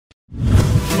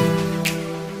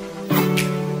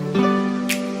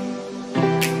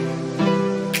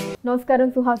నమస్కారం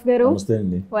సుహాస్ గారు. నమస్తే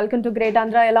అండి. Welcome to great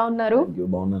Andhra. ఎలా ఉన్నారు?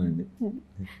 బాగున్నానండి.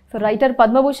 సో రైటర్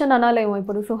పద్మభూషణ్ అనాలేమో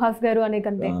ఇప్పుడు సుహాస్ గారు అనే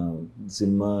కంటే.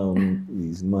 సినిమా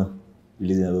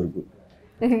రిలీజ్ అయ్యే వరకు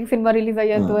సినిమా రిలీజ్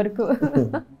అయ్యేంత వరకు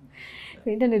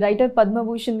ఏంటండి రైటర్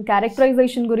పద్మభూషణ్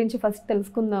క్యారెక్టరైజేషన్ గురించి ఫస్ట్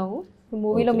తెలుసుకుందాము.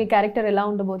 మూవీలో మీ క్యారెక్టర్ ఎలా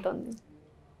ఉండబోతోంది?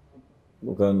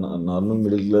 ఒక నార్మల్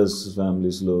మిడిల్ క్లాస్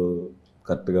ఫ్యామిలీస్లో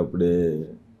కరెక్ట్గా అప్పుడే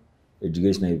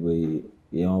ఎడ్యుకేషన్ అయిపోయి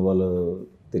ఏమవ్వాలో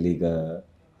తెలియక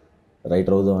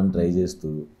రైటర్ అవుదామని ట్రై చేస్తూ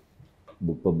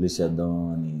బుక్ పబ్లిష్ చేద్దాం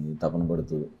అని తపన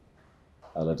పడుతూ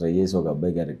అలా ట్రై చేసి ఒక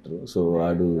అబ్బాయి క్యారెక్టర్. సో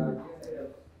వాడు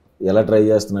ఎలా ట్రై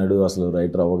చేస్తున్నాడు, అసలు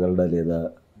రైటర్ అవ్వగలడా లేదా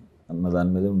అన్న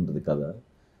దాని మీదే ఉంటుంది కథ.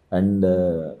 అండ్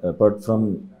అపార్ట్ ఫ్రమ్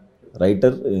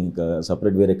రైటర్ ఇంకా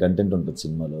సపరేట్ వేరే కంటెంట్ ఉంటుంది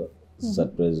సినిమాలో.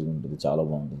 సర్ప్రైజ్ ఉంటుంది, చాలా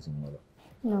బాగుంటుంది సినిమాలో.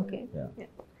 ఓకే,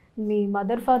 మీ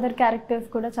మదర్ ఫాదర్ క్యారెక్టర్స్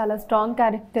కూడా చాలా స్ట్రాంగ్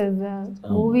క్యారెక్టర్స్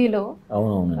మూవీలో.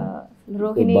 అవునవును,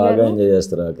 రోహిణి బాగా ఎంజాయ్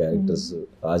చేస్తారు ఆ characters.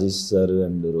 Ashish sir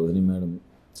and Rohini madam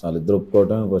వాళ్ళిద్దరు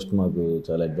ఒప్పుకోవటం ఫస్ట్ మాకు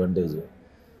చాలా అడ్వాంటేజ్.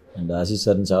 అండ్ ఆశీష్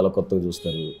సార్ని చాలా కొత్తగా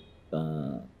చూస్తారు,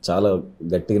 చాలా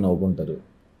గట్టిగా నవ్వుకుంటారు,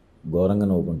 ఘోరంగా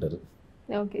నవ్వుకుంటారు.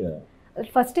 ఓకే,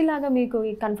 ఫస్ట్ ఇలాగా మీకు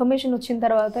ఈ కన్ఫర్మేషన్ వచ్చిన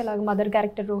తర్వాత ఇలాగ మదర్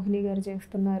క్యారెక్టర్ రోహిణి గారు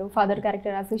చేస్తున్నారు, ఫాదర్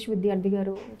క్యారెక్టర్ ఆశీష్ విద్యార్థి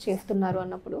గారు చేస్తున్నారు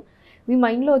అన్నప్పుడు మీ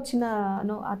మైండ్లో వచ్చిన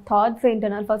ఆ థాట్స్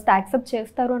ఏంటన్నారు? ఫస్ట్ యాక్సెప్ట్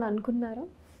చేస్తారు అని అనుకున్నారు?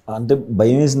 అంటే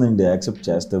భయం వేసిందండి, యాక్సెప్ట్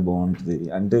చేస్తే బాగుంటుంది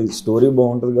అంటే స్టోరీ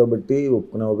బాగుంటుంది కాబట్టి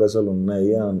ఒప్పుకునే అవకాశాలు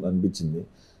ఉన్నాయి అని అనిపించింది.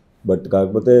 బట్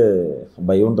కాకపోతే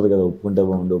భయం ఉంటుంది కదా, ఒప్పుకుంటే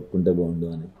బాగుండు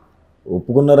అని.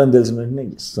 ఒప్పుకున్నారని తెలిసిన వెంటనే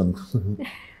ఎస్ అనుకున్నాను,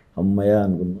 అమ్మయ్య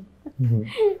అనుకున్నాను.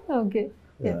 ఓకే,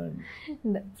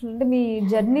 అంటే మీ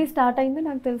జర్నీ స్టార్ట్ అయింది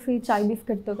నాకు తెలిసి చాయ్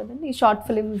బిస్కెట్తో కదండి, ఈ షార్ట్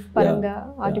ఫిల్మ్స్ పరంగా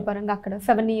వాటి పరంగా అక్కడ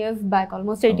 7 years బ్యాక్,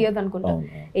 ఆల్మోస్ట్ 8 years అనుకుంటా.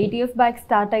 8 years బ్యాక్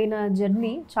స్టార్ట్ అయిన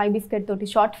జర్నీ చాయ్ బిస్కెట్ తోటి,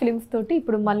 షార్ట్ ఫిల్మ్స్ తోటి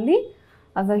ఇప్పుడు మళ్ళీ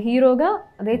అసలు హీరోగా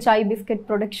అదే చాయ్ బిస్కెట్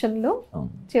ప్రొడక్షన్లో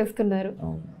చేస్తున్నారు.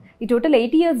 ఈ టోటల్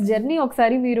 8 years జర్నీ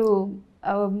ఒకసారి మీరు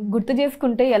గుర్తు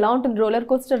చేసుకుంటే ఎలా ఉంటుంది? రోలర్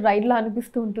కోస్టర్ రైడ్లా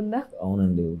అనిపిస్తూ ఉంటుందా?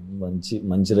 అవునండి,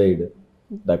 మంచి రైడ్.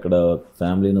 అక్కడ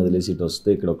ఫ్యామిలీని వదిలేసి ఇటు వస్తే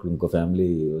ఇక్కడ ఇంకో ఫ్యామిలీ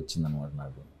వచ్చిందనమాట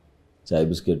నాకు, చాయ్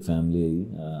బిస్కెట్ ఫ్యామిలీ.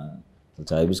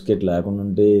 చాయ్ బిస్కెట్ లేకుండా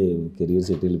ఉంటే కెరీర్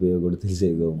సెటిల్ అయిపోయా కూడా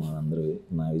తెలిసేగా మా అందరూ,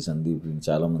 నావి సందీప్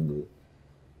చాలామంది.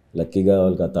 లక్కీగా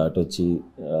వాళ్ళకి ఆ థాట్ వచ్చి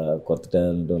కొత్త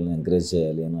టాలెంట్ వాళ్ళని ఎంకరేజ్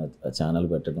చేయాలి అని ఆ ఛానల్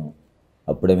పెట్టడం.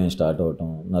 అప్పుడే మేము స్టార్ట్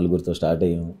అవ్వటం, నలుగురితో స్టార్ట్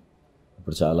అయ్యాం.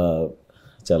 ఇప్పుడు చాలా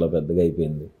చాలా పెద్దగా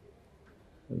అయిపోయింది,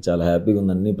 చాలా హ్యాపీగా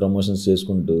ఉంది. అన్ని ప్రమోషన్స్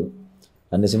చేసుకుంటూ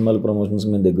అన్ని సినిమాల ప్రమోషన్స్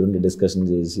మేము దగ్గరుండి డిస్కషన్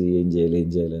చేసి ఏం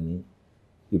చేయాలని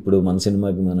ఇప్పుడు మన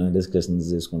సినిమాకి మనం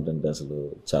డిస్కషన్స్ చేసుకుంటుంటే అసలు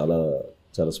చాలా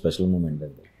చాలా స్పెషల్ మూమెంట్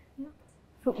అండి.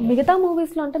 సో మిగతా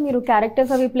మూవీస్లో అంటే మీరు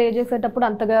క్యారెక్టర్స్ అవి ప్లే చేసేటప్పుడు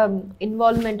అంతగా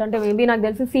ఇన్వాల్వ్మెంట్ అంటే మేబీ నాకు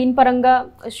తెలిసి సీన్ పరంగా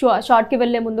షార్ట్కి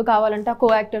వెళ్ళే ముందు కావాలంటే ఆ కో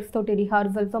యాక్టర్స్ తోటి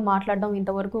రిహార్సల్తో మాట్లాడడం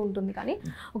ఇంతవరకు ఉంటుంది, కానీ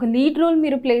ఒక లీడ్ రోల్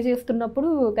మీరు ప్లే చేస్తున్నప్పుడు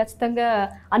ఖచ్చితంగా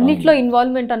అన్నిట్లో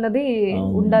ఇన్వాల్వ్మెంట్ అన్నది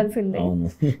ఉండాల్సిందే.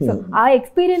 సో ఆ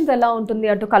ఎక్స్పీరియన్స్ ఎలా ఉంటుంది?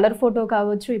 అటు కలర్ ఫోటో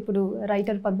కావచ్చు, ఇప్పుడు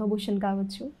రైటర్ పద్మభూషణ్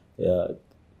కావచ్చు.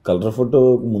 కలర్ ఫోటో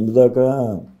ముందు దాకా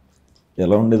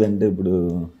ఎలా ఉండేదంటే, ఇప్పుడు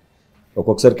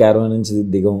ఒక్కొక్కసారి క్యారవాన్ నుంచి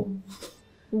దిగం,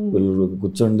 వీళ్ళు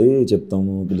కూర్చోండి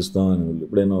చెప్తాము పిలుస్తాము అని. వాళ్ళు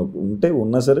ఎప్పుడైనా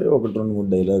ఉన్నా సరే 1-2-3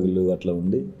 డైలాగులు అట్లా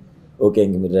ఉండి ఓకే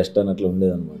ఇంక మీరు రెస్ట్ అని అట్లా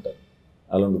ఉండేది అనమాట.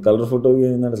 అలా కలర్ ఫోటో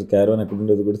ఏంటంటే అసలు క్యారవాన్ ఎక్కడ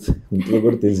ఉండేది కూడా ఇంట్లో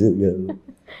కూడా తెలిసేది కాదు.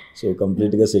 సో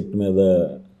కంప్లీట్గా సెట్ మీద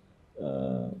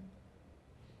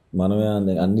మనమే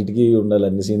అన్నిటికీ ఉండాలి,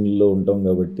 అన్ని సీన్లలో ఉంటాం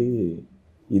కాబట్టి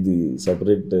ఇది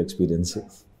సపరేట్ ఎక్స్పీరియన్స్.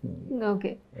 ఓకే,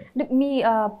 అంటే మీ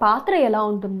పాత్ర ఎలా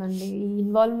ఉంటుందండి ఈ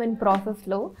ఇన్వాల్వ్మెంట్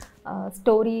ప్రాసెస్లో?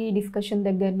 స్టోరీ డిస్కషన్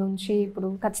దగ్గర నుంచి ఇప్పుడు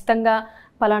ఖచ్చితంగా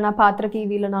పలానా పాత్రకి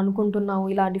వీళ్ళని అనుకుంటున్నావు,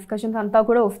 ఇలా డిస్కషన్స్ అంతా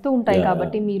కూడా వస్తూ ఉంటాయి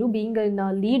కాబట్టి మీరు బీయింగ్ ఇన్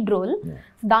లీడ్ రోల్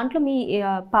దాంట్లో మీ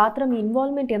పాత్ర, మీ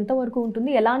ఇన్వాల్వ్మెంట్ ఎంతవరకు ఉంటుంది?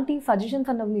 ఎలాంటి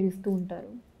సజెషన్స్ అన్నవి మీరు ఇస్తూ ఉంటారు?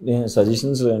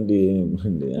 సజెషన్స్ లాంటి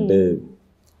అంటే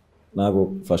నాకు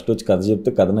ఫస్ట్ వచ్చి కథ చెప్తే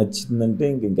కథ నచ్చిందంటే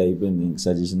ఇంకా అయిపోయింది. ఇంక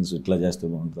సజెషన్స్ ఇట్లా చేస్తే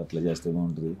బాగుంటుంది, అట్లా చేస్తే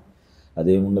బాగుంటుంది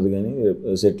అదేముండదు. కానీ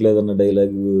సెట్ లేదన్న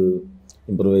డైలాగ్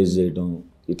ఇంప్రవైజ్ చేయటం,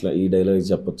 ఇట్లా ఈ డైలాగ్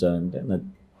చెప్పొచ్చా అంటే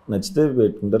నచ్చితే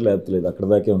పెట్టుకుంటారు, లేకపోతే లేదు, అక్కడ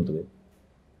దాకే ఉంటుంది.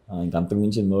 ఇంకా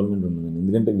అంతకుమించి ఇన్వాల్వ్మెంట్ ఉంటుంది.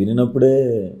 ఎందుకంటే వినినప్పుడే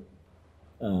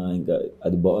ఇంకా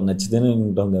అది నచ్చితేనే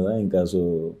ఉంటాం కదా, ఇంకా సో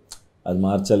అది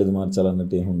మార్చాలి ఇది మార్చాలి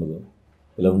అన్నట్టు ఏమి ఉండదు.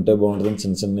 ఇలా ఉంటే బాగుంటుందని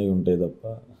చిన్నవి ఉంటాయి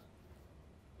తప్ప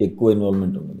ఎక్కువ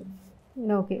ఇన్వాల్వ్మెంట్ ఉండదు.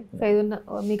 ఓకే,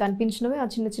 మీకు అనిపించినవి ఆ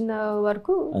చిన్న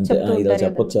వరకు అంతే, ఇలా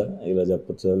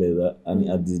చెప్పొచ్చా లేదా అని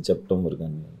అది చెప్పడం వరకు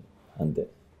అంతే.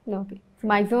 ఓకే,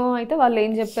 మాక్సిమం అయితే వాళ్ళు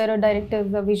ఏం చెప్పారో డైరెక్టర్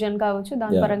విజన్ కావచ్చు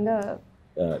దాని పరంగా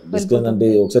డిస్కస్ అంటే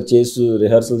ఒకసారి చేసి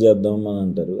రిహార్సల్ చేద్దాం అని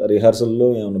అంటారు. ఆ రిహార్సల్లో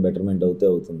ఏమైనా బెటర్మెంట్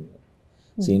అవుతుంది,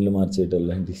 సీన్లు మార్చేయటం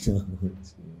లాంటివి.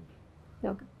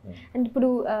 ఓకే. అండ్ ఇప్పుడు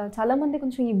చాలా మంది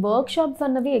కొంచెం ఈ వర్క్ షాప్స్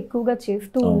అన్నవి ఎక్కువగా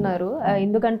చేస్తూ ఉన్నారు.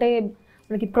 ఎందుకంటే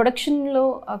మనకి ప్రొడక్షన్లో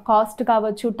కాస్ట్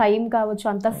కావచ్చు, టైం కావచ్చు,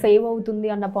 అంతా సేవ్ అవుతుంది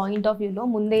అన్న పాయింట్ ఆఫ్ వ్యూలో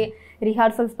ముందే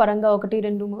రిహార్సల్స్ పరంగా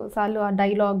 1-2 సార్లు ఆ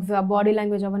డైలాగ్స్, ఆ బాడీ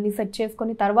లాంగ్వేజ్ అవన్నీ సెట్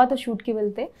చేసుకొని తర్వాత షూట్కి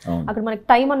వెళ్తే అక్కడ మనకి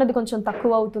టైం అన్నది కొంచెం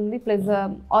తక్కువ అవుతుంది. ప్లస్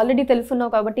ఆల్రెడీ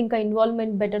తెలుసున్నావు కాబట్టి ఇంకా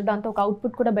ఇన్వాల్వ్మెంట్ బెటర్, దాంతో ఒక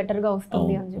అవుట్పుట్ కూడా బెటర్గా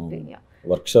వస్తుంది అని చెప్పి.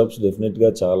 వర్క్ షాప్స్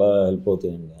డెఫినెట్గా చాలా హెల్ప్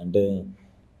అవుతాయండి. అంటే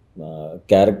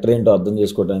క్యారెక్టర్ ఏంటో అర్థం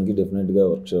చేసుకోవడానికి డెఫినెట్గా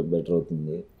వర్క్షాప్ బెటర్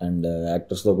అవుతుంది. అండ్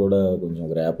యాక్టర్స్తో కూడా కొంచెం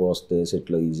ఒక ర్యాప్ వస్తే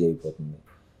సెట్లో ఈజీ అయిపోతుంది.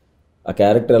 ఆ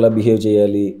క్యారెక్టర్ ఎలా బిహేవ్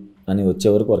చేయాలి అని వచ్చే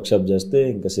వరకు వర్క్షాప్ చేస్తే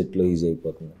ఇంకా సెట్లో ఈజీ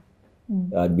అయిపోతుంది.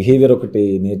 ఆ బిహేవియర్ ఒకటి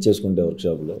నేర్చేసుకుంటే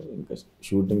వర్క్షాప్లో ఇంకా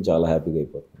షూటింగ్ చాలా హ్యాపీగా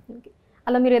అయిపోతుంది.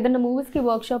 అలా మీరు ఏదైనా మూవీస్కి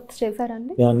వర్క్ షాప్స్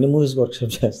చేశారండి? నేను అన్ని మూవీస్కి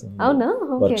వర్క్షాప్ చేస్తాను. అవునా?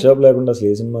 వర్క్షాప్ లేకుండా అసలు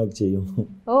ఏ సినిమాకి చేయము.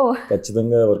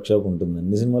 ఖచ్చితంగా వర్క్షాప్ ఉంటుంది,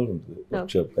 అన్ని సినిమాలకు ఉంటుంది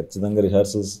వర్క్షాప్. ఖచ్చితంగా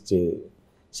రిహార్సల్స్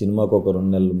సినిమాకి ఒక 2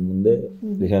 నెలల ముందే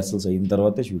రిహార్సల్స్ అయిన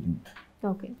తర్వాతే షూటింగ్.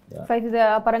 ఓకే.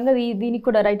 ఆ పరంగా దీనికి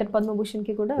కూడా రైటర్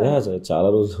పద్మభూషణ్కి కూడా చాలా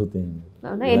రోజులు అవుతాయండి.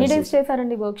 ఎన్ని డేస్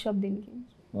చేశారండి వర్క్ షాప్ దీనికి?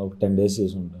 ఒక 10 days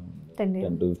చేసి ఉంటాం.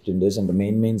 10 to 15 days. అంటే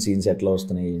మెయిన్ సీన్స్ ఎట్లా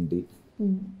వస్తున్నాయి ఏంటి,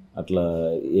 అట్లా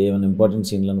ఏమైనా ఇంపార్టెంట్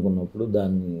సీన్లు అనుకున్నప్పుడు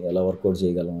దాన్ని ఎలా వర్కౌట్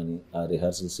చేయగలం అని ఆ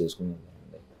రిహార్సల్స్ చేసుకుని.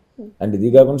 అండ్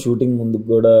ఇది కాకుండా షూటింగ్ ముందుకు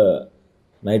కూడా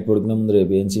నైట్ పడుకునే ముందు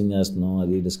రేపు ఏం సీన్ చేస్తున్నాం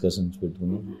అది డిస్కషన్స్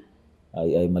పెట్టుకుని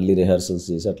అవి మళ్ళీ రిహార్సల్స్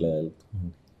చేసి అట్లా వెళ్తాం.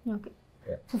 ఓకే.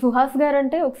 సుహాస్ గారు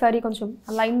అంటే ఒకసారి కొంచెం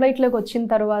లైమ్ లైట్లోకి వచ్చిన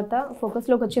తర్వాత,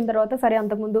 ఫోకస్లోకి వచ్చిన తర్వాత, సరే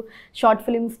అంతకుముందు షార్ట్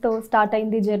ఫిలిమ్స్తో స్టార్ట్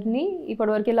అయింది జర్నీ,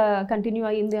 ఇప్పటివరకు ఇలా కంటిన్యూ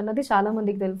అయ్యింది అన్నది చాలా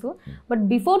మందికి తెలుసు. బట్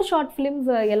బిఫోర్ షార్ట్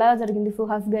ఫిలిమ్స్ ఎలా జరిగింది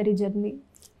సుహాస్ గారి జర్నీ?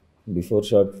 బిఫోర్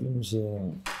షార్ట్ ఫిల్మ్స్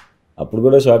అప్పుడు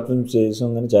కూడా షార్ట్ ఫిల్మ్స్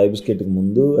చేసాం, కానీ చాయ్ బిస్కెట్కి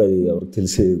ముందు అది ఎవరికి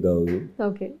తెలిసేది కాదు.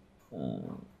 ఓకే.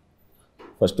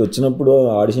 ఫస్ట్ వచ్చినప్పుడు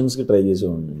ఆడిషన్స్కి ట్రై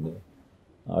చేసేవాడినండి.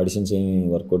 ఆడిషన్స్ ఏమి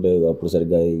వర్కౌట్ అయ్యేవి అప్పుడు,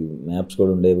 సరిగ్గా మ్యాప్స్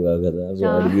కూడా ఉండేవి కాదు కదా. సో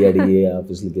అడిగి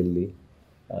ఆఫీస్కి వెళ్ళి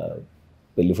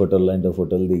పెళ్లి ఫోటోలు లాంటి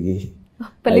ఫోటోలు దిగి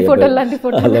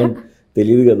అలా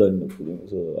తెలియదు కదా అండి.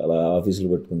 సో అలా ఆఫీసులు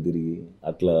పట్టుకుని తిరిగి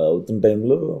అట్లా అవుతున్న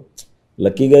టైంలో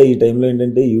లక్కీగా ఈ టైంలో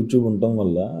ఏంటంటే యూట్యూబ్ ఉండటం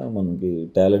వల్ల మనకి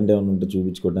టాలెంట్ ఏమైనా ఉంటే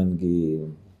చూపించుకోవడానికి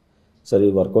సరే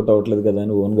వర్కౌట్ అవ్వట్లేదు కదా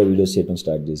అని ఓన్గా వీడియోస్ చేయడం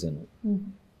స్టార్ట్ చేశాను.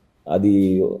 అది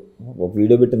ఒక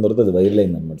వీడియో పెట్టిన తర్వాత అది వైరల్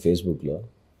అయింది అన్నమాట ఫేస్బుక్లో.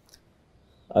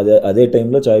 అదే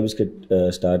టైంలో చాయ్ బిస్కెట్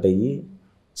స్టార్ట్ అయ్యి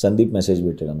సందీప్ మెసేజ్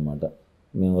పెట్టాడు అనమాట.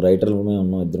 మేము రైటర్లమే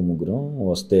ఉన్నాం, 2-3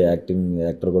 వస్తే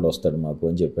యాక్టర్ కూడా వస్తాడు మాకు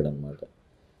అని చెప్పాడు అనమాట.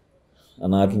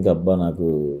 నాకు ఇంకా అబ్బా నాకు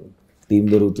టీం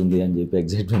దొరుకుతుంది అని చెప్పి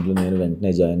ఎగ్జైట్మెంట్లో నేను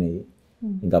వెంటనే జాయిన్ అయ్యి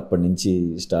ఇంకా అప్పటి నుంచి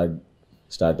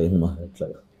స్టార్ట్ అయింది మా అట్లా.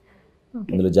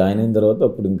 ఇందులో జాయిన్ అయిన తర్వాత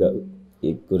అప్పుడు ఇంకా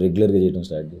ఎక్కువ రెగ్యులర్గా చేయడం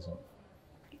స్టార్ట్ చేశాను.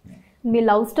 మీ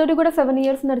లవ్ స్టోరీ కూడా 7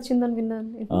 years నడిచిందని విన్నాను.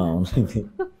 అవునండి,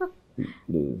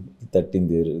 ఇప్పుడు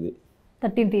 13th year ఇది.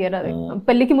 13th year అదే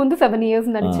పెళ్ళికి ముందు 7 years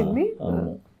నడిచింది,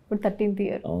 ఇప్పుడు 13th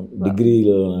year. అవును,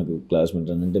 డిగ్రీలో నాకు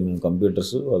క్లాస్మేట్ అంటే మేము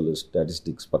కంప్యూటర్స్, వాళ్ళు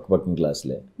స్టాటిస్టిక్స్ పక్కన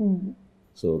క్లాస్లే.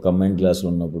 సో కంబైన్ క్లాస్లో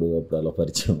ఉన్నప్పుడు అప్పుడు అలా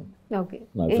పరిచయం. ఓకే.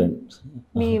 నా ఫ్రెండ్.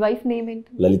 మీ వైఫ్ నేమ్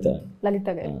ఏంటి? లలిత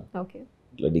గారు. ఓకే.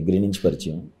 ఇట్లా డిగ్రీ నుంచి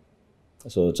పరిచయం.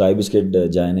 సో చాయ్ బిస్కెట్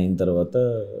జాయిన్ అయిన తర్వాత,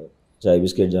 చాయ్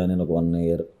బిస్కెట్ జాయిన్ అయిన ఒక 1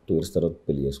 year 2 years తర్వాత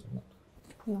పెళ్లి చేసుకున్నాను.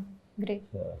 గ్రేట్.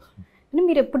 అంటే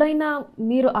మీరు ఎప్పుడైనా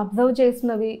మీరు అబ్జర్వ్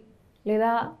చేసినవి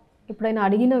లేదా ఎప్పుడైనా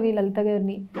అడిగినవి లలిత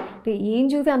గారిని, అంటే ఏం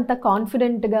చూసి అంత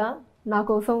కాన్ఫిడెంట్గా నా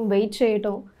కోసం వెయిట్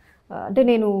చేయటం? అంటే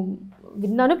నేను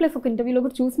విన్నాను, ప్లస్ ఒక ఇంటర్వ్యూలో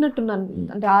కూడా చూసినట్టున్నాను.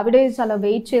 అంటే ఆవిడే చాలా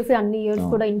వెయిట్ చేసి అన్ని ఇయర్స్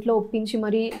కూడా ఇంట్లో ఒప్పించి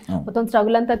మరి మొత్తం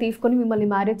స్ట్రగుల్ అంతా తీసుకొని మిమ్మల్ని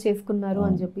మ్యారేజ్ చేసుకున్నారు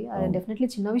అని చెప్పి. అది డెఫినెట్లీ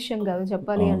చిన్న విషయం కాదు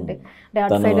చెప్పాలి అంటే.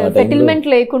 అటు సైడ్ సెటిల్మెంట్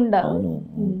లేకుండా.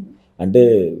 అంటే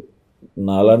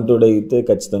నాలాంటి అయితే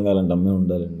ఖచ్చితంగా అలాంటి అమ్మే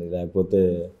ఉండాలండి, లేకపోతే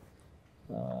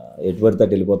ఎటు పడితే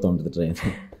అటు వెళ్ళిపోతూ ఉంటుంది ట్రైన్.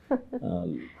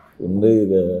 ఉండే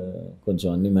కొంచెం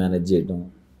అన్నీ మేనేజ్ చేయటం,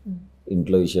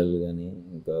 ఇంట్లో విషయాలు కానీ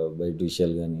ఇంకా బయట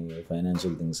విషయాలు కానీ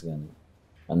ఫైనాన్షియల్ థింగ్స్ కానీ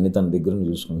అన్నీ తన దగ్గర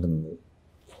చూసుకుంటుంది.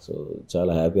 సో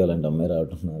చాలా హ్యాపీ అలాంటి అమ్మాయి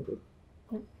రావటం నాకు.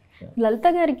 లలిత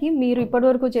గారికి మీరు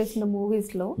ఇప్పటివరకు చేసిన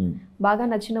మూవీస్లో బాగా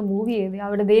నచ్చిన మూవీ ఏది?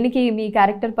 ఆవిడ దేనికి మీ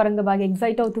క్యారెక్టర్ పరంగా బాగా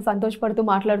ఎగ్జైట్ అవుతూ సంతోషపడుతూ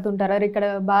మాట్లాడుతుంటారా ఇక్కడ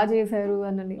బాగా చేశారు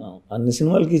అని? అన్ని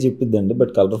సినిమాలకి చెప్పిద్దండి,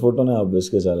 బట్ కలర్ ఫోటోనే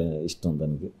ఆబ్వియస్గా చాలా ఇష్టం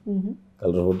తనకి.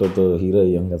 కలర్ ఫోటోతో హీరో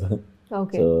అయ్యాం కదా,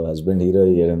 సో హస్బెండ్ హీరో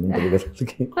అయ్యాడు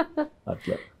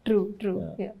అట్లా. ట్రూ.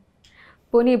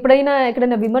 పోనీ ఎప్పుడైనా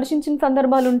ఎక్కడైనా విమర్శించిన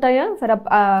సందర్భాలు ఉంటాయా? సరే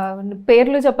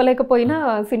పేర్లు చెప్పలేకపోయినా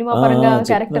సినిమా పరంగా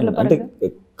క్యారెక్టర్ల పరంగా.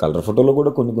 కలర్ ఫోటోలో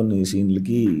కూడా కొన్ని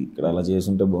సీన్లకి ఇక్కడ అలా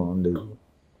చేస్తుంటే బాగుండేది,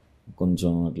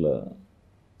 కొంచెం అట్లా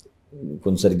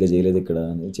కొంచెం సరిగ్గా చేయలేదు ఇక్కడ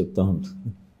అని చెప్తా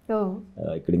ఉంటుంది.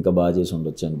 ఇక్కడ ఇంకా బాగా చేసి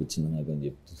ఉండొచ్చు అనిపించింది నాకు అని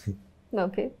చెప్తుంది.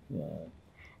 ఓకే.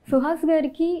 సుహాస్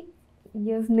గారికి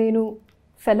నేను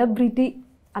సెలబ్రిటీ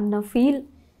అన్న ఫీల్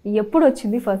ఎప్పుడు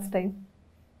వచ్చింది ఫస్ట్ టైం?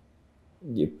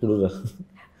 ఎప్పుడు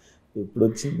ఎప్పుడు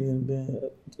వచ్చింది అంటే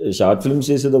షార్ట్ ఫిల్మ్స్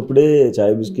చేసేటప్పుడే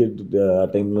చాయ్ బిస్కెట్ ఆ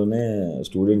టైంలోనే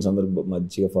స్టూడెంట్స్ అందరు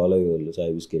మంచిగా ఫాలో అయ్యేవాళ్ళు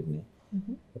చాయ్ బిస్కెట్ని.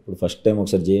 అప్పుడు ఫస్ట్ టైం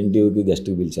ఒకసారి జేఎన్టీయూకి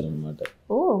గెస్ట్కి పిలిచారనమాట.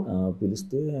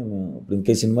 పిలిస్తే ఇప్పుడు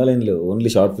ఇంకే సినిమాలు ఏం లేవు,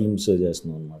 ఓన్లీ షార్ట్ ఫిల్మ్స్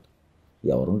చేస్తున్నాం అనమాట.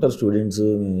 ఎవరుంటారు స్టూడెంట్స్,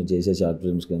 మేము చేసే షార్ట్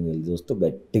ఫిల్మ్స్ కానీ వెళ్ళి చూస్తూ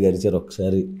గట్టిగా అరిచారు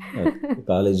ఒకసారి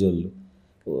కాలేజీ వాళ్ళు.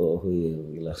 ఓహో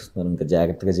ఇలా వస్తున్నారు, ఇంకా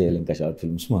జాగ్రత్తగా చేయాలి ఇంకా షార్ట్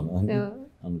ఫిల్మ్స్ మనం అని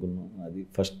అనుకున్నాం. అది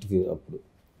ఫస్ట్ అప్పుడు.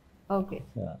 ఓకే,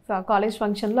 సో కాలేజ్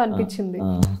ఫంక్షన్లో అనిపించింది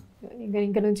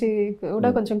ఇంకా నుంచి కూడా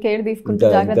కొంచెం కేర్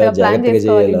తీసుకుంటూ జాగ్రత్తగా ప్లాన్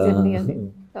చేసుకోవాలి జర్నీ అని.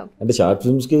 అంటే షార్ట్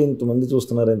ఫిల్మ్స్కి ఇంతమంది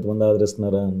చూస్తున్నారా, ఎంతమంది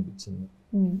ఆదరిస్తున్నారా అనిపించింది.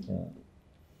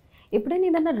 ఎప్పుడైనా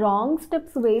ఏదన్నా రాంగ్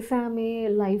స్టెప్స్ వేసామే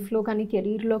లైఫ్లో కానీ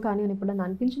కెరీర్లో కానీ అని ఎప్పుడైనా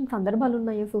అనిపించిన సందర్భాలు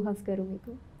ఉన్నాయా సుహాస్ గారు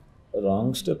మీకు?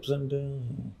 రాంగ్ స్టెప్స్ అంటే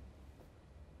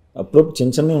అప్పుడప్పుడు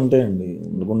చిన్న చిన్నవి ఉంటాయండి,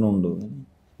 ఉండకుండా ఉండవు.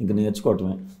 ఇంకా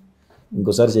నేర్చుకోవటమే,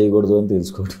 ఇంకోసారి చేయకూడదు అని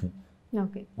తెలుసుకోవటమే.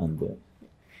 ఓకే, అంతే.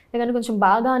 కానీ కొంచెం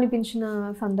బాగా అనిపించిన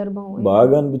సందర్భం?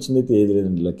 బాగా అనిపించింది అయితే ఏది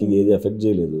లేదండి, లక్కీగా ఏది ఎఫెక్ట్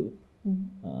చేయలేదు.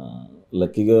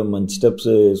 లక్కీగా మంచి స్టెప్స్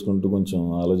వేసుకుంటూ కొంచెం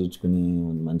ఆలోచించుకుని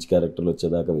మంచి క్యారెక్టర్లు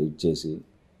వచ్చేదాకా వెయిట్ చేసి,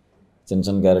 చిన్న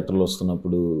చిన్న క్యారెక్టర్లు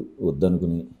వస్తున్నప్పుడు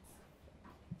వద్దనుకుని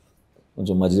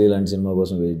కొంచెం మజిలీ లాంటి సినిమా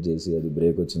కోసం వెయిట్ చేసి అది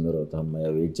బ్రేక్ వచ్చిన తర్వాత అమ్మాయి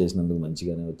వెయిట్ చేసినందుకు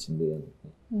మంచిగానే వచ్చింది అని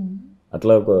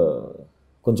అట్లా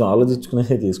కొంచెం ఆలోచించుకునే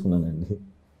తీసుకున్నానండి.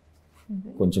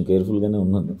 కొంచెం కేర్ఫుల్గానే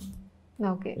ఉన్నాను.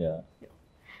 ఓకే,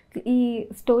 ఈ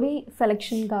స్టోరీ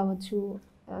సెలెక్షన్ కావచ్చు,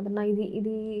 అదన్నా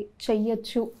ఇది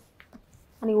చెయ్యొచ్చు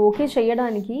అని ఓకే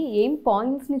చేయడానికి ఏం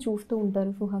పాయింట్స్ని చూస్తూ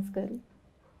ఉంటారు సుహాస్ గారు?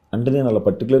 అంటే నేను అలా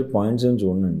పర్టికులర్ పాయింట్స్ ఏం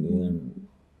చూడండి,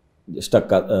 జస్ట్ ఆ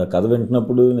కథ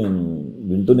వింటున్నప్పుడు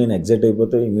నేను ఎగ్జైట్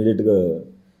అయిపోతే ఇమీడియట్గా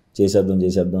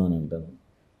చేసేద్దాం అని అంటాను.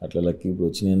 అట్లా లక్కీ ఇప్పుడు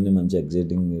వచ్చినాయన్నీ మంచి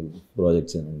ఎగ్జైటింగ్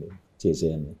ప్రాజెక్ట్స్ ఏనండి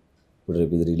చేసేయన్నీ. ఇప్పుడు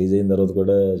రేపు ఇది రిలీజ్ అయిన తర్వాత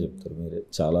కూడా చెప్తారు మీరే,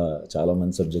 చాలా చాలా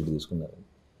మంచి సబ్జెక్ట్ తీసుకున్నారు.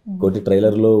 ఇంకోటి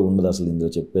ట్రైలర్లో ఉండదు అసలు ఇందులో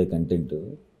చెప్పే కంటెంట్,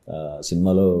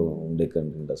 సినిమాలో ఉండే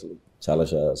కంటెంట్ అసలు చాలా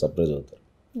సర్ప్రైజ్ అవుతారు.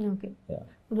 ఓకే,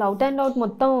 అవుట్ అండ్ అవుట్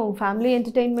మొత్తం ఫ్యామిలీ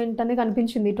ఎంటర్టైన్మెంట్ అనేది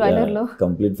కనిపించింది ట్రైలర్లో.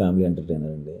 కంప్లీట్ ఫ్యామిలీ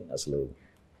ఎంటర్టైనర్ అండి. అసలు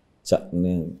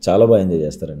నేను చాలా బాగా ఎంజాయ్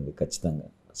చేస్తారండి ఖచ్చితంగా.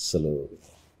 అసలు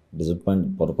డిసప్పాయింట్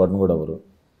పొరపాటును కూడా ఎవరు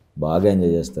బాగా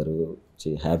ఎంజాయ్ చేస్తారు.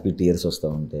 హ్యాపీ టీయర్స్ వస్తూ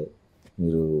ఉంటాయి.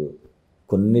 మీరు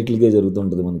కొన్నిటికే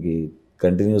జరుగుతుంటుంది, మనకి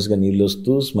కంటిన్యూస్గా నీళ్ళు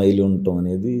వస్తూ స్మైల్ ఉండటం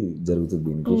అనేది జరుగుతుంది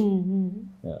దీనికి.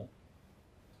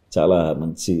 చాలా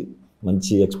మంచి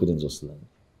మంచి ఎక్స్పీరియన్స్ వస్తుందండి.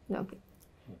 ఓకే,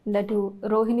 దట్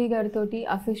రోహిణి గారితో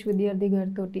ఆశీష్ విద్యార్థి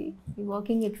గారితో ఈ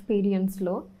వర్కింగ్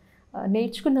ఎక్స్పీరియన్స్లో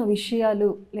నేర్చుకున్న విషయాలు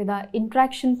లేదా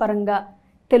ఇంట్రాక్షన్ పరంగా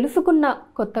తెలుసుకున్న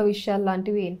కొత్త విషయాలు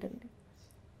లాంటివి ఏంటండి?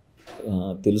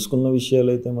 తెలుసుకున్న విషయాలు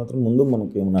అయితే మాత్రం ముందు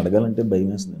మనకి ఏమైనా అడగాలంటే భయం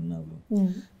వేస్తుంది నాకు.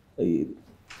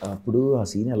 అప్పుడు ఆ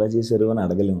సీన్ ఎలా చేశారు అని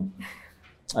అడగలేము,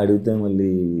 అడిగితే మళ్ళీ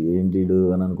ఏంటిడు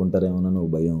అని అనుకుంటారేమోనని ఒక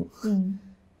భయం.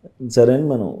 సరే అని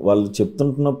మనం వాళ్ళు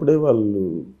చెప్తుంటున్నప్పుడే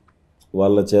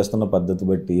వాళ్ళ చేస్తున్న పద్ధతి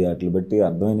బట్టి వాటిని బట్టి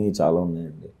అర్థమైనవి చాలా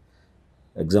ఉన్నాయండి.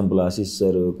 ఎగ్జాంపుల్ ఆశీష్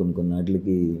సార్ కొన్ని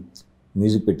వాటికి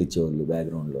మ్యూజిక్ పెట్టించేవాళ్ళు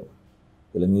బ్యాక్గ్రౌండ్లో,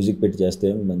 ఇలా మ్యూజిక్ పెట్టి చేస్తే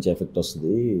మంచి ఎఫెక్ట్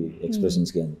వస్తుంది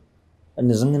ఎక్స్ప్రెషన్స్కి అని. అది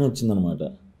నిజంగానే వచ్చిందనమాట.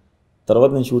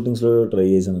 తర్వాత నేను షూటింగ్స్లో ట్రై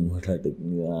చేశాను అనమాట,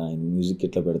 ఆయన మ్యూజిక్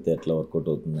ఎట్లా పెడితే ఎట్లా వర్కౌట్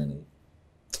అవుతుందని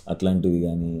అట్లాంటివి.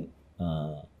 కానీ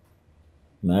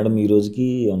మేడం ఈ రోజుకి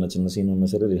ఏమన్నా చిన్న సీన్ ఉన్నా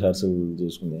సరే రిహార్సల్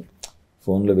చేసుకుంది.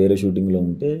 ఫోన్లో వేరే షూటింగ్లో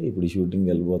ఉంటే ఇప్పుడు ఈ షూటింగ్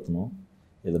వెళ్ళిపోతున్నాం,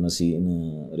 ఏదైనా సీన్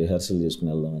రిహార్సల్ చేసుకుని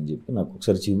వెళ్దామని చెప్పి నాకు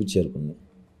ఒకసారి చూపించారు.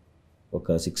 ఒక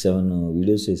 6-7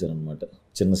 వీడియోస్ చేశారనమాట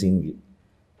చిన్న సీన్కి.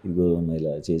 ఇదిగో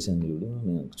ఇలా చేశాను చూడు,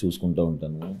 నేను చూసుకుంటూ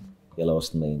ఉంటాను ఎలా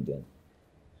వస్తుందా ఏంటి అని.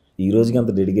 ఈ రోజుకి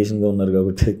అంత డెడికేషన్గా ఉన్నారు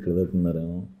కాబట్టి ఇక్కడ దాకా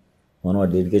ఉన్నారేమో, మనం ఆ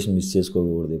డెడికేషన్ మిస్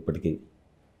చేసుకోకూడదు ఎప్పటికీ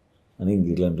అని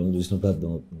ఇట్లాంటి వాళ్ళు చూసినప్పుడు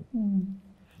అర్థమవుతుంది.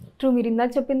 ట్రూ, మీరు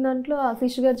ఇందాక చెప్పిన దాంట్లో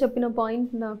ఆశీష్ గారు చెప్పిన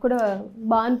పాయింట్ నాకు కూడా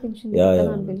బాగా అనిపించింది.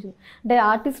 అంటే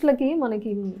ఆర్టిస్టులకి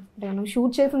మనకి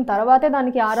షూట్ చేసిన తర్వాతే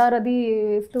దానికి ఆర్ఆర్ అది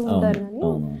వేస్తూ ఉంటారు,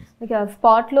 కానీ ఆ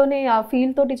స్పాట్లోనే ఆ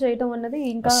ఫీల్ తోటి చేయటం అన్నది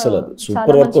ఇంకా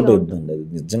సూపర్ వర్కౌట్ అవుతుంది. అది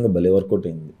నిజంగా భలే వర్కౌట్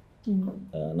అయింది.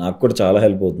 నాకు కూడా చాలా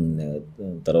హెల్ప్ అవుతుంది.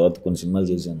 తర్వాత కొన్ని సినిమాలు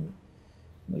చేశాను,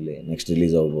 మళ్ళీ నెక్స్ట్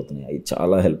రిలీజ్ అవ్వబోతున్నాయి, అవి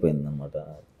చాలా హెల్ప్ అయింది అన్నమాట.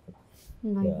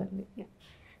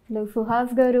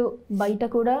 సుహాస్ గారు బయట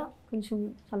కూడా కొంచెం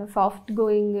చాలా సాఫ్ట్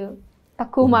గోయింగ్,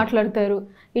 తక్కువ మాట్లాడతారు.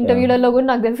 ఇంటర్వ్యూలలో కూడా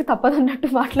నాకు తెలిసి తప్పదన్నట్టు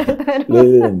మాట్లాడతారు.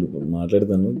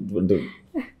 మాట్లాడతాను అంటే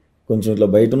కొంచెం ఇట్లా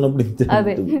బయట ఉన్నప్పుడు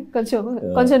అదే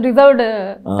కొంచెం రిజర్వ్డ్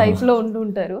టైప్లో ఉంటూ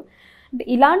ఉంటారు. అంటే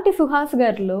ఇలాంటి సుహాస్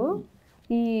గారిలో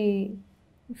ఈ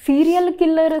సీరియల్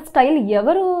కిల్లర్ స్టైల్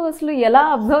ఎవరు అసలు ఎలా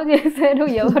అబ్జర్వ్ చేశారు,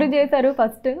 ఎవరు చేశారు?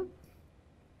 ఫస్ట్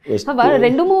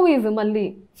 2 మూవీస్ మళ్ళీ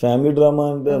ఫ్యామిలీ డ్రామా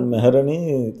అంటే మెహర్ అని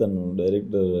తను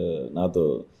డైరెక్టర్ నాతో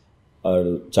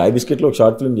చాయ్ బిస్కెట్లో ఒక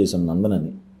షార్ట్ ఫిల్మ్ చేశాను నందన్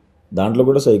అని. దాంట్లో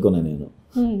కూడా సైకోనే నేను,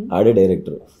 ఆడే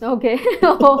డైరెక్టర్. ఓకే,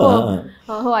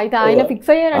 అయితే ఆయన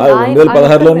ఫిక్స్ అయ్యారు.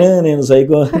 2016లోనే నేను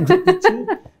సైకో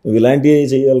నువ్వు ఇలాంటివి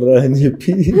చేయాలరా అని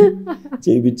చెప్పి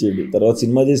చేయించాడు. తర్వాత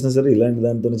సినిమా చేసినా సరే ఇలాంటి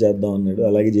దాంతోనే చేద్దాం అన్నాడు,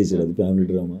 అలాగే చేశాడు. అది ఫ్యామిలీ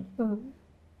డ్రామా.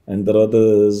 అండ్ తర్వాత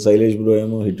శైలేష్ బ్రో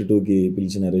ఏమో హిట్ 2కి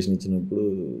పిలిచి నరేషన్ ఇచ్చినప్పుడు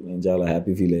నేను చాలా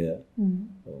హ్యాపీ ఫీల్ అయ్యా.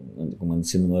 ఒక మంచి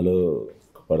సినిమాలో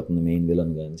పడుతుంది మెయిన్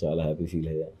విలన్ కానీ చాలా హ్యాపీ ఫీల్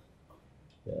అయ్యా.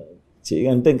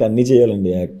 అంటే ఇంక అన్నీ చేయాలండి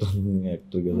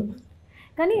యాక్టర్ కదా.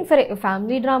 కానీ సరే,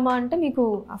 ఫ్యామిలీ డ్రామా అంటే మీకు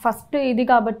ఫస్ట్ ఇది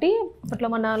కాబట్టి అప్పట్లో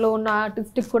మనలో ఉన్న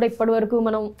ఆర్టిస్ట్కి కూడా ఇప్పటి వరకు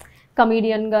మనం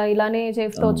కమీడియన్గా ఇలానే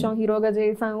చేస్తూ వచ్చాం, హీరోగా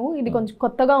చేసాము, ఇది కొంచెం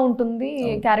కొత్తగా ఉంటుంది,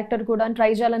 క్యారెక్టర్ కూడా ట్రై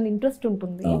చేయాలని ఇంట్రెస్ట్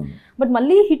ఉంటుంది. బట్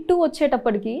మళ్ళీ హిట్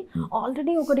వచ్చేటప్పటికి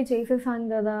ఆల్రెడీ ఒకటి చేసేసాం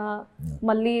కదా,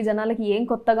 మళ్ళీ జనాలకి ఏం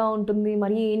కొత్తగా ఉంటుంది,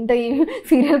 మరి ఏంటి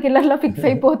సీరియల్ కిల్లర్లో ఫిక్స్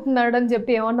అయిపోతున్నాడు అని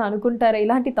చెప్పి ఏమన్నా అనుకుంటారా?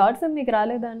 ఇలాంటి థాట్స్ మీకు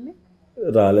రాలేదా అండి?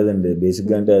 రాలేదండి.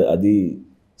 బేసిక్గా అంటే అది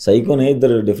సైకోనే,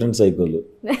 ఇద్దరు డిఫరెంట్ సైకోలు.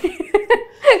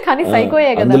 కానీ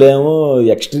సైకోయే కదా. అందులో ఏమో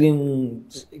ఎక్స్ట్రీమ్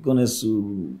సైకోనెస్,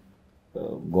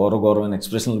 ఘోరమైన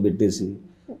ఎక్స్ప్రెషన్లు పెట్టేసి,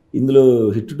 ఇందులో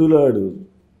హిట్ 2లో ఆడు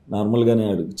నార్మల్గానే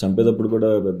ఆడు, చంపేటప్పుడు కూడా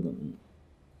పెద్ద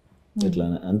ఇట్లా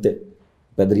అంతే,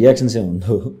 పెద్ద రియాక్షన్స్ ఏమి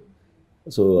ఉండవు.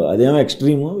 సో అదేమో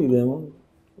ఎక్స్ట్రీము, ఇదేమో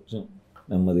కొంచెం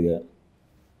నెమ్మదిగా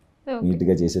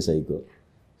నీట్గా చేసే సైకో.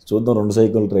 చూద్దాం, 2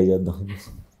 సైకోలు ట్రై చేద్దాం.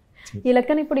 ఈ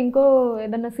లెక్కన ఇప్పుడు ఇంకో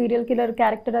ఏదన్నా సీరియల్ కిల్లర్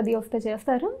క్యారెక్టర్ అది వస్తే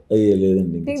చేస్తారా? అయ్యే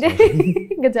లేదండి,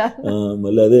 ఇంకా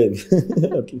మళ్ళీ అదే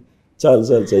చాలు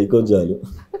సైకో చాలు,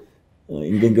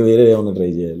 ఇంకా వేరే ఏమన్నా ట్రై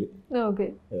చేయాలి. ఓకే,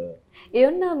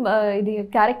 ఏమన్నా ఇది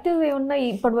క్యారెక్టర్ ఏమన్నా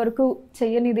ఇప్పటి వరకు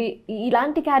చెయ్యనిది,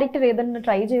 ఇలాంటి క్యారెక్టర్ ఏదన్నా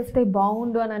ట్రై చేస్తే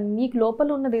బాగుండు అని మీకు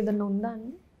లోపల ఉన్నది ఏదన్నా ఉందా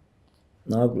అండి?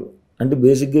 నాకు అంటే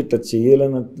బేసిక్గా ఇట్లా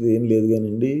చేయాలన్నది ఏం లేదు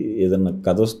కానివ్వండి, ఏదన్నా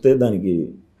కథ వస్తే దానికి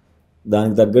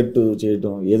తగ్గట్టు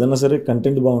చేయటం, ఏదన్నా సరే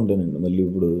కంటెంట్ బాగుంటానండి. మళ్ళీ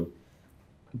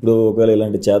ఇప్పుడు ఒకవేళ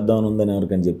ఇలాంటి చేద్దామని ఉందని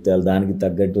ఎవరికని చెప్తే వాళ్ళు దానికి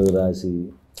తగ్గట్టు రాసి,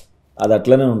 అది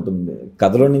అట్లనే ఉంటుంది.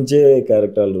 కథలో నుంచే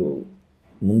క్యారెక్టర్లు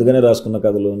ముందుగానే రాసుకున్న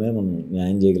కథలోనే మనం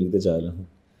న్యాయం చేయగలిగితే చాలు.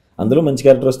 అందులో మంచి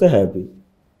క్యారెక్టర్ వస్తే హ్యాపీ,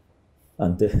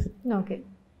 అంతే. ఓకే,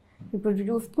 ఇప్పుడు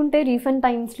చూసుకుంటే రీసెంట్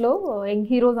టైమ్స్లో యంగ్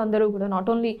హీరోస్ అందరూ కూడా నాట్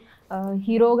ఓన్లీ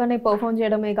హీరోగానే పర్ఫామ్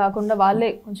చేయడమే కాకుండా వాళ్ళే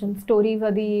కొంచెం స్టోరీస్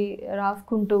అది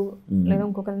రాసుకుంటూ లేదా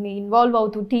ఇంకొకరిని ఇన్వాల్వ్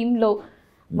అవుతూ టీంలో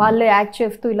వాళ్ళే యాక్ట్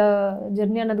చేస్తూ ఇలా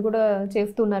జర్నీ అన్నది కూడా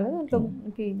చేస్తున్నారు కదా. దాంట్లో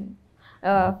మనకి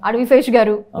అడవిశేష్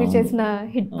గారు మీరు చేసిన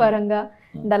హిట్ పరంగా,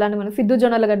 అలానే మన సిద్ధు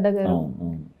జొన్నలగడ్డ గారు,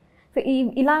 సో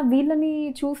ఇలా వీళ్ళని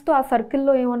చూస్తూ ఆ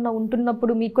సర్కిల్లో ఏమన్నా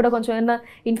ఉంటున్నప్పుడు మీకు కూడా కొంచెం ఏమన్నా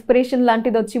ఇన్స్పిరేషన్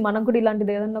లాంటిది వచ్చి మనం కూడా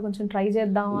ఇలాంటిది ఏదన్నా కొంచెం ట్రై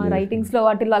చేద్దామా రైటింగ్స్లో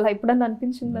వాటిల్లో అలా ఎప్పుడన్నా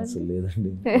అనిపించిందా?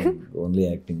 లేదండి, ఓన్లీ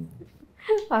యాక్టింగ్,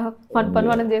 పని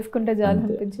మనం చేసుకుంటే చాలు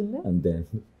అనిపించింది. అంతే.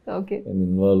 ఓకే,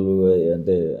 ఇన్వాల్వ్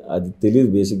అంటే అది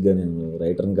తెలియదు బేసిక్గా, నేను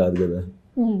రైటర్ని కాదు కదా,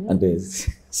 అంటే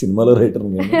సినిమాలో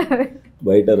రైటర్ని కానీ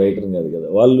బయట రైటర్ని కాదు కదా.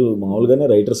 వాళ్ళు మామూలుగానే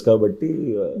రైటర్స్ కాబట్టి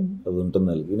అది ఉంటుంది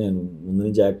వాళ్ళకి. నేను ముందు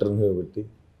నుంచి యాక్టర్ని కాబట్టి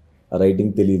ఆ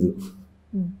రైటింగ్ తెలీదు.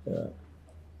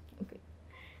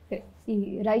 ఈ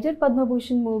రైటర్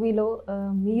పద్మభూషణ్ మూవీలో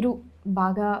మీరు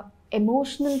బాగా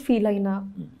ఎమోషనల్ ఫీల్ అయిన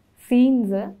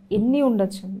సీన్స్ ఎన్ని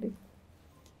ఉండొచ్చు అండి?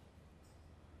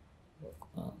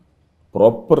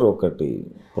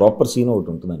 ప్రాపర్ సీన్ ఒకటి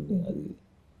ఉంటుందండి, అది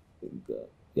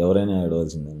ఎవరైనా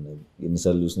ఏడవలసిందండి. అది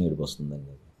ఎన్నిసార్లు చూసినా ఏడుపు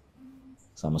వస్తుందండి,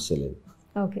 సమస్య లేదు.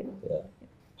 ఓకే,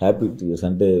 హ్యాపీ టీయర్స్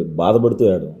అంటే బాధపడుతూ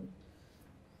ఏడవం,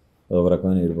 ఒక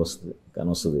రకమైన ఏడుపు వస్తుంది, కానీ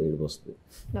వస్తుంది, ఏడుపు వస్తుంది.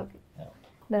 ఓకే,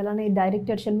 అలానే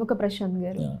డైరెక్టర్ షణ్ముఖ ప్రశాంత్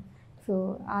గారు, సో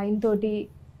ఆయనతోటి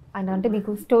ఆయన అంటే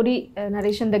మీకు స్టోరీ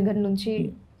నరేషన్ దగ్గర నుంచి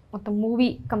మొత్తం మూవీ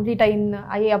కంప్లీట్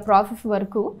అయ్యే ఆ ప్రాసెస్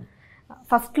వరకు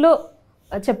ఫస్ట్లో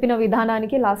చెప్పిన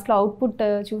విధానానికి లాస్ట్లో అవుట్పుట్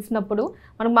చూసినప్పుడు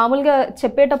మనకు మామూలుగా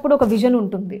చెప్పేటప్పుడు ఒక విజన్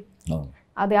ఉంటుంది,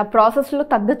 అది ఆ ప్రాసెస్లో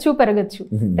తగ్గచ్చు పెరగచ్చు.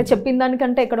 అంటే చెప్పిన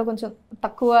దానికంటే ఎక్కడో కొంచెం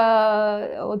తక్కువ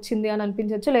వచ్చింది అని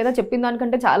అనిపించవచ్చు, లేదా చెప్పిన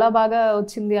దానికంటే చాలా బాగా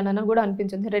వచ్చింది అని కూడా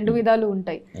అనిపించవచ్చు. 2 విధాలు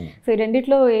ఉంటాయి. సో ఈ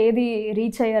రెండిట్లో ఏది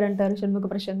రీచ్ అయ్యారంటారు షణ్ముఖ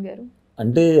ప్రశాంత్ గారు?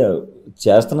 అంటే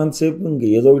చేస్తున్నంతసేపు ఇంక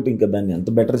ఏదో ఒకటి ఇంకా దాన్ని ఎంత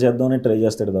బెటర్ చేద్దామని ట్రై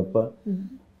చేస్తాడు తప్ప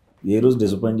ఏ రోజు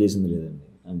డిసప్పాయింట్ చేసింది లేదండి.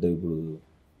 అంటే ఇప్పుడు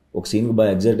ఒక సీన్కి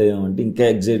బాగా ఎగ్జైట్ అయ్యామంటే ఇంకా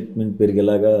ఎగ్జైట్మెంట్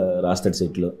పెరిగేలాగా రాస్తాడు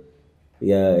సెట్లో.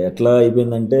 ఇక ఎట్లా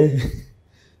అయిపోయిందంటే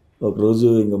ఒకరోజు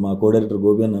ఇంకా మా కో డైరెక్టర్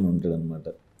గోపి అని ఉంటాడు అనమాట,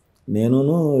 నేను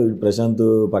ప్రశాంత్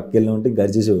పక్కకి వెళ్ళి ఉంటే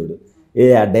గర్జేసేవాడు,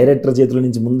 ఆ డైరెక్టర్ చేతిలో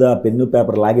నుంచి ముందు ఆ పెన్ను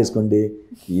పేపర్ లాగేసుకోండి,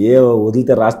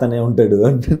 వదిలితే రాస్తానే ఉంటాడు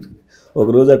అంటే.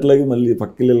 ఒకరోజు అట్లాగే మళ్ళీ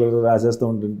పక్కకి రాసేస్తూ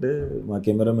ఉంటుంటే మా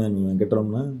కెమెరామ్యాన్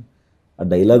వెంకటరమణ ఆ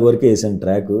డైలాగ్ వరకే వేసాను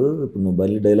ట్రాక్, ఇప్పుడు నువ్వు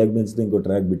మళ్ళీ డైలాగ్ పెంచితే ఇంకో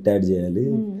ట్రాక్ బిట్ యాడ్ చేయాలి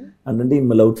అంటే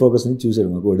మళ్ళీ అవుట్ ఫోకస్ నుంచి చూశాడు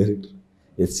మా కో డైరెక్టర్.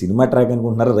 సినిమా ట్రాక్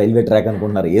అనుకుంటున్నారు, రైల్వే ట్రాక్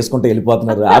అనుకుంటున్నారు, వేసుకుంటే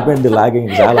వెళ్ళిపోతున్నారు, ఆపండి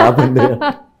లాగింగ్ చాలా ఆపండి.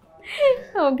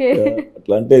 ఓకే.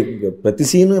 అట్లా అంటే ప్రతి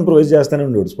సీన్ ఇంప్రూవైజ్ చేస్తానే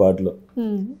ఉండేవాడు స్పాట్లో.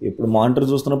 ఇప్పుడు మానిటర్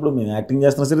చూస్తున్నప్పుడు మేము యాక్టింగ్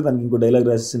చేస్తున్నా సరే దానికి ఇంకో డైలాగ్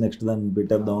రాసేసి నెక్స్ట్ దాన్ని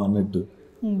పెట్టేద్దాం అన్నట్టు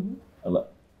అలా.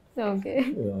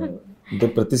 అంటే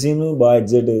ప్రతి సీన్ బాగా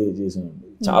ఎగ్జైట్ చేసామండి.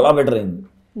 చాలా బెటర్ అయింది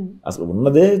అసలు.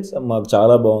 ఉన్నదే మాకు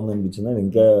చాలా బాగుంది అనిపించింది. అది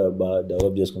ఇంకా బాగా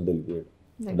డెవలప్ చేసుకుంటూ వెళ్ళిపోయాడు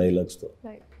డైలాగ్స్తో.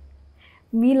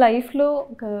 మీ లైఫ్లో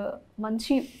ఒక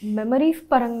మంచి మెమరీస్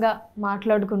పరంగా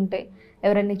మాట్లాడుకుంటే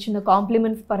ఎవరైనా ఇచ్చిన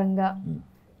కాంప్లిమెంట్స్ పరంగా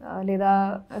లేదా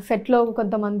సెట్లో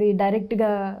కొంతమంది డైరెక్ట్గా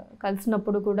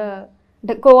కలిసినప్పుడు కూడా,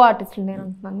 అంటే కో ఆర్టిస్టులు నేను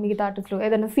అంటున్నాను, మిగతా ఆర్టిస్టులు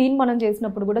ఏదైనా సీన్ మనం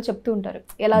చేసినప్పుడు కూడా చెప్తూ ఉంటారు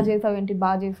ఎలా చేసావు ఏంటి,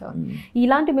 బాగా చేసావు.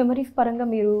 ఇలాంటి మెమరీస్ పరంగా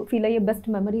మీరు ఫీల్ అయ్యే బెస్ట్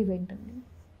మెమరీస్ ఏంటండి?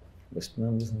 బెస్ట్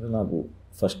మెమరీస్ అంటే నాకు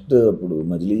ఫస్ట్ అప్పుడు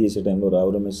మజిలీ చేసే టైంలో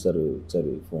రావు రమేష్ సార్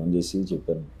ఒకసారి ఫోన్ చేసి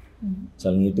చెప్పారు,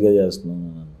 చాలా నీట్గా చేస్తున్నాను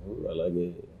నన్ను, అలాగే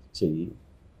చెయ్యి,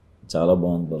 చాలా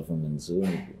బాగుంది పర్ఫార్మెన్స్,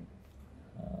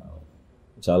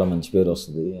 చాలా మంచి పేరు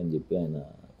వస్తుంది అని చెప్పి ఆయన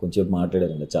కొంచెం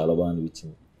మాట్లాడారండి. చాలా బాగా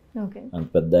అనిపించింది. అంత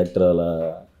పెద్ద యాక్టర్ అలా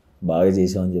బాగా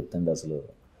చేసామని చెప్తుంటే అసలు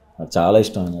నాకు చాలా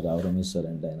ఇష్టం ఆయన రావు రమేష్ సార్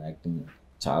అంటే. ఆయన యాక్టింగ్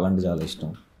చాలా అంటే చాలా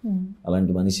ఇష్టం.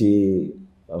 అలాంటి మనిషి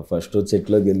ఫస్ట్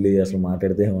సెట్లోకి వెళ్ళి అసలు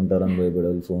మాట్లాడితే ఏమంటారు అని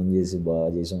భయపడేవాళ్ళు, ఫోన్ చేసి బాగా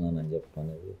చేసాను అని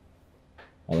చెప్పనేది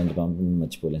అలాంటి కాంప్లిమెంట్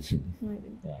మర్చిపోలేండి.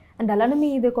 అండ్ అలానే మీ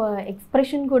ఇది ఒక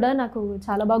ఎక్స్ప్రెషన్ కూడా నాకు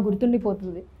చాలా బాగా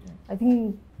గుర్తుండిపోతుంది. ఐ థింక్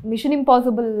మిషన్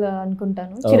ఇంపాసిబుల్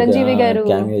అనుకుంటాను,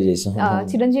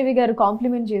 చిరంజీవి గారు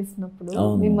కాంప్లిమెంట్ చేసినప్పుడు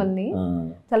మిమ్మల్ని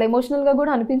చాలా ఎమోషనల్ గా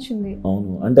కూడా అనిపించింది.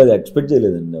 అవును, అంటే అది ఎక్స్పెక్ట్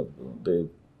చేయలేదండి అప్పుడు. అంటే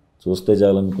చూస్తే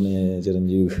చాలనుకునే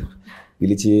చిరంజీవి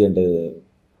పిలిచి అంటే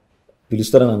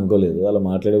పిలుస్తారని అనుకోలేదు. అలా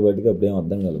మాట్లాడేవాటికి అప్పుడేం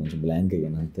అర్థం కాలేదు, కొంచెం బ్లాంక్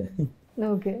అయ్యాను అంతే.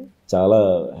 ఓకే, చాలా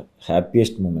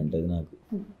హ్యాపీయెస్ట్ మూమెంట్ అది నాకు.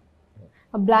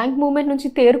 బ్లాంక్ మూమెంట్ నుంచి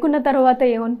తేరుకున్న తర్వాత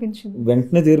ఏమనిపించింది?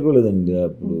 వెంటనే తేరుకోలేదండి.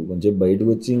 అప్పుడు కొంచెం బయటకు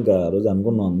వచ్చి ఇంకా ఆ రోజు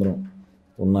అనుకున్నాం అందరం,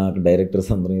 ఉన్న డైరెక్టర్స్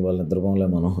అందరం ఇవాళ నిద్రపోలే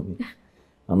మనం,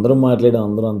 అందరం మాట్లాడాం.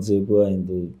 అందరం అంతసేపు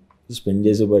ఆయనతో స్పెండ్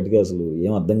చేసేపాటికి అసలు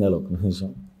ఏం అర్థం కాలేదు ఒక్క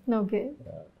నిమిషం. ఓకే,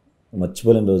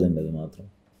 మర్చిపోలేని రోజు అండి అది మాత్రం.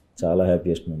 చాలా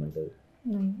హ్యాపీయెస్ట్ మూమెంట్ అది.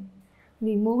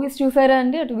 మీ మూవీస్ చూసారా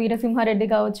అండి? అటు వీరసింహారెడ్డి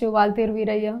కావచ్చు, వాల్తేరు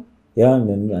వీరయ్య?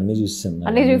 అన్ని చూసాను.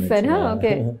 అన్ని చూసారా? ఓకే,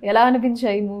 ఎలా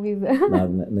అనిపించాయి మూవీస్?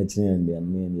 నాకు నచ్చినాయండి,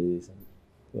 అన్ని ఎంజాయ్ చేశాను.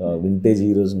 వింటేజ్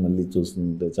హీరోస్ మళ్ళీ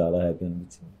చూస్తుంటే చాలా హ్యాపీ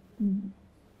అనిపించింది.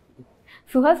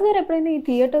 సుహాస్ గారు ఎప్పుడైనా ఈ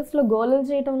థియేటర్స్ లో గోలలు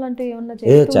చేయటం లాంటివి ఏమన్నా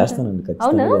చేస్తానండి,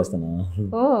 ఖచ్చితంగా చేస్తాను.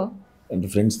 అంటే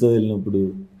ఫ్రెండ్స్తో వెళ్ళినప్పుడు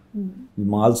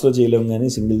మాల్స్ లో చేయలేము కానీ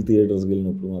సింగిల్ థియేటర్స్కి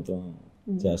వెళ్ళినప్పుడు మాత్రం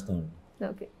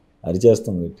చేస్తామండి,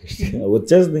 అరిచేస్తాం,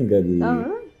 వచ్చేస్తుంది ఇంకా అది.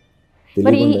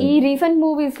 మరి ఈ రీసెంట్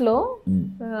మూవీస్ లో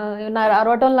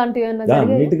అరవటం లాంటివి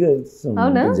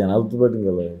జనాలతో పాటు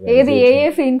ఏది ఏ ఏ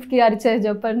సీన్స్ కి అరిచారు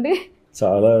చెప్పండి?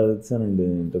 చాలా వచ్చానండి.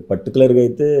 అంటే పర్టికులర్గా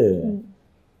అయితే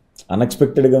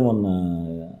అన్ఎక్స్పెక్టెడ్గా మొన్న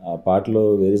ఆ పాటలో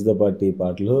వేర్ ఇస్ ద పార్టీ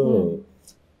పాటలో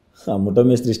ఆ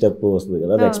ముఠమేస్త్రి స్టెప్ వస్తుంది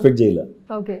కదా, అది ఎక్స్పెక్ట్ చేయలే.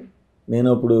 నేను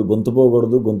అప్పుడు గొంతు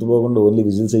పోకూడదు, గొంతు పోకుండా ఓన్లీ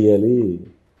విజిల్స్ వేయాలి,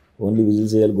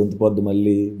 గొంతు పోద్దు,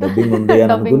 మళ్ళీ డబ్బింగ్ ఉంది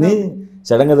అని అనుకుని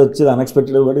సడన్ గా వచ్చేది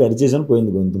అన్ఎక్స్పెక్టెడ్ బట్టి అరిచేసాను,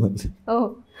 పోయింది గొంతు మళ్ళీ.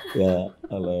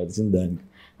 అలా అరిచింది దానికి.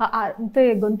 అంతే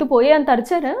గొంతు పోయే అంత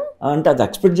అరిచారా? అంటే అది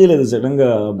ఎక్స్పెక్ట్ చేయలేదు, సడన్ గా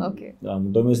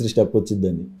ముఠమేస్త్రి స్టెప్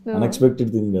వచ్చిందని,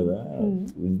 అన్ఎక్స్పెక్టెడ్ థింగ్ కదా,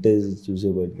 వింటేజ్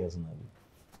చూసేపాటికి అసలు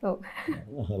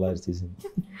అలా అరిచేసింది.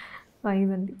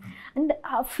 అయిందండి. అండ్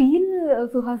ఆ ఫీల్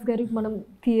సుహాస్ గారు, మనం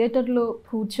థియేటర్లో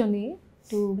కూర్చొని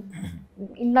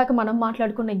ఇందాక మనం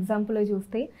మాట్లాడుకున్న ఎగ్జాంపుల్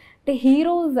చూస్తే అంటే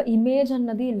హీరోస్ ఇమేజ్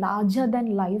అన్నది లార్జర్ దాన్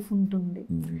లైఫ్ ఉంటుంది.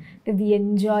 We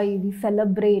enjoy, we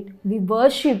celebrate, we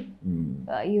worship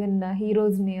even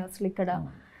హీరోస్ని. అసలు ఇక్కడ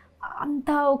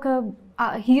అంతా ఒక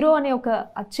హీరో అనే ఒక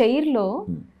ఆ చైర్లో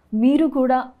మీరు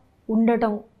కూడా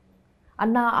ఉండటం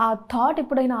అన్న ఆ థాట్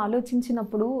ఎప్పుడైనా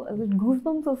ఆలోచించినప్పుడు గూస్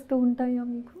బంప్స్ వస్తూ ఉంటాయా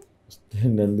మీకు?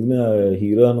 అందుకనే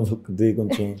హీరో అన్నది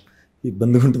కొంచెం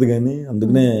ఇబ్బందిగా ఉంటుంది, కానీ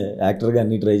అందుకనే యాక్టర్గా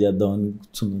అన్నీ ట్రై చేద్దామని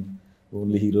కూర్చున్నాను.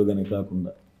 ఓన్లీ హీరోగానే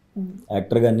కాకుండా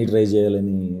యాక్టర్గా అన్నీ ట్రై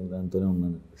చేయాలని దాంతోనే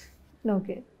ఉన్నాను.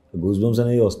 ఓకే, గూస్ బంప్స్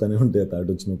అనేవి వస్తూనే ఉంటాయి థాట్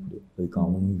వచ్చినప్పుడు, అది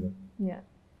కామన్గా.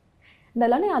 అండ్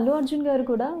అలానే అల్లు అర్జున్ గారు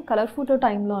కూడా కలర్ ఫోటో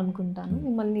టైంలో అనుకుంటాను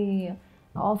మిమ్మల్ని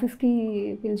ఆఫీస్కి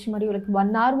పిలిచి మరి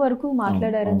 1 hour వరకు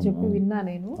మాట్లాడారని చెప్పి విన్నా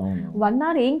నేను. 1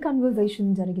 hour ఏం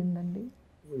కన్వర్జేషన్ జరిగిందండి?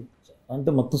 అంటే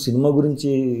మొత్తం సినిమా గురించి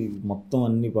మొత్తం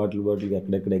అన్ని పాటలకి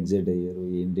ఎక్కడెక్కడ ఎగ్జైట్ అయ్యారు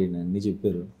ఏంటి అన్నీ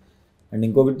చెప్పారు. అండ్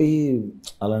ఇంకొకటి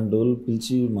అలాంటి వాళ్ళు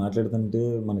పిలిచి మాట్లాడుతుంటే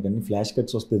మనకన్నీ ఫ్లాష్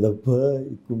కట్స్ వస్తాయి తప్ప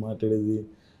ఎక్కువ మాట్లాడేది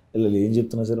ఇలా ఏం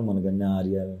చెప్తున్నా సరే మనకన్నీ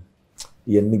ఆర్య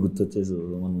ఇవన్నీ గుర్తొచ్చేసి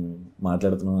మనం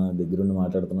మాట్లాడుతున్నాం, దగ్గరుండి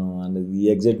మాట్లాడుతున్నాం అనేది ఈ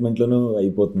ఎగ్జైట్మెంట్లోనూ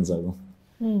అయిపోతుంది సగం.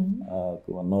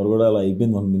 1 hour కూడా అలా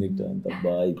అయిపోయింది, 1 minute అంత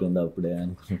బాగా అయిపోయింది అప్పుడే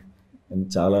అనుకున్నాను.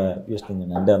 చాలా ఇష్టం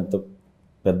అంటే అంత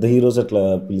పెద్ద హీరోస్ అట్లా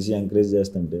పిలిచి ఎంకరేజ్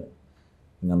చేస్తుంటే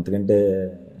అంతకంటే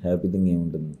హ్యాపీ థింగ్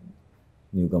ఏముంటుంది.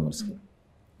 న్యూ కమర్స్కి.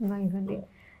 నైస్ అండి.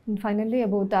 And finally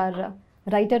about are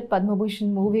writer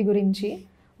Padma Bhushan movie గురించి,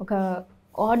 ఒక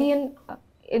ఆడియన్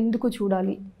ఎందుకు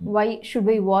చూడాలి, why should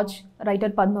we watch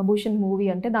writer Padma Bhushan movie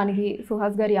అంటే దానికి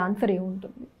సుహాస్ గారి ఆన్సర్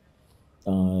ఏముంటుంది?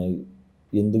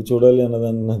 ఎందుకు చూడాలి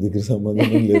అన్నదానికి నా దగ్గర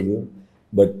సంబంధం లేదు,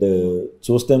 బట్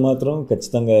చూస్తే మాత్రం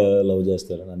ఖచ్చితంగా లవ్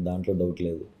చేస్తారు, నాకు దాంట్లో డౌట్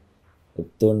లేదు.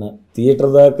 చెప్తున్నా,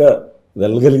 థియేటర్ దాకా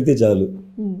వెళ్ళగలిగితే చాలు,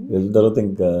 వెళ్ళిన తర్వాత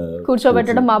ఇంకా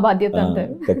కూర్చోబెట్టడం మా బాధ్యత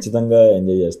అంటారు. ఖచ్చితంగా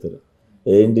ఎంజాయ్ చేస్తారు.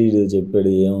 ఏంటి ఇది చెప్పాడు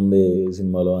ఏముంది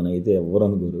సినిమాలో అని అయితే ఎవరు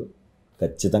అనుకోరు,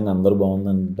 ఖచ్చితంగా అందరూ బాగుంది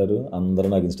అంటారు. అందరూ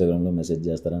నాకు ఇన్స్టాగ్రామ్లో మెసేజ్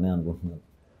చేస్తారని అనుకుంటున్నాను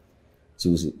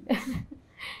చూసి.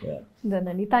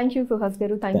 థ్యాంక్ యూ సుహాస్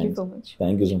గారు, thank you so much.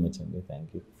 Thank you so much అండి,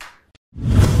 థ్యాంక్ యూ.